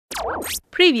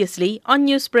Previously on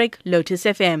Newsbreak, Lotus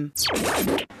FM.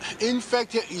 In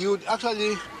fact, you'd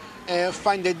actually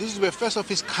find that this is the first of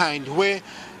its kind where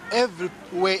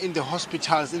everywhere in the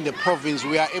hospitals in the province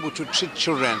we are able to treat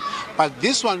children. But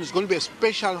this one is going to be a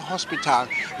special hospital.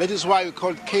 That is why we call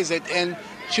it KZN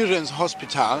Children's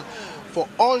Hospital. For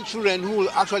all children who will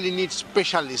actually need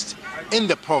specialists in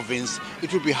the province,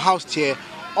 it will be housed here.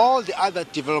 All the other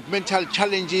developmental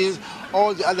challenges,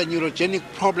 all the other neurogenic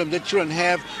problems that children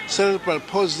have, cerebral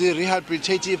palsy,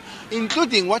 rehabilitative,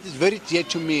 including what is very dear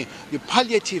to me, the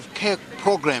palliative care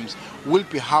programs will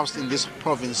be housed in this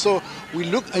province. So we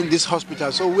look in this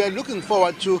hospital. So we are looking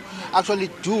forward to actually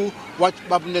do what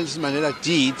President Nelson Mandela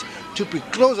did, to be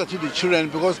closer to the children,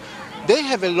 because they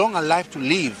have a longer life to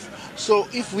live. So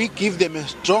if we give them the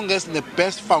strongest and the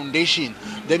best foundation,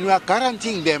 then we are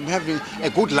guaranteeing them having a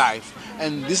good life.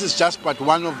 And this is just but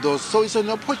one of those. So it's an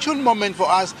opportune moment for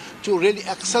us to really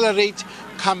accelerate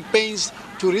campaigns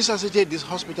to resuscitate this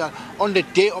hospital on the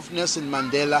day of Nelson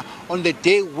Mandela, on the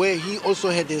day where he also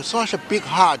had such a big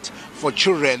heart for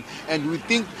children. And we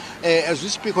think, as we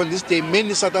speak on this day,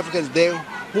 many South Africans there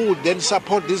who would then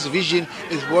support this vision.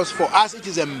 It was for us, it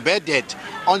is embedded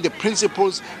on the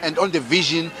principles and on the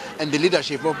vision and the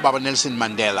leadership of Baba Nelson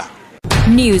Mandela.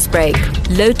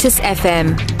 Newsbreak, Lotus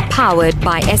FM, powered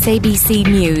by SABC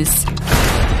News.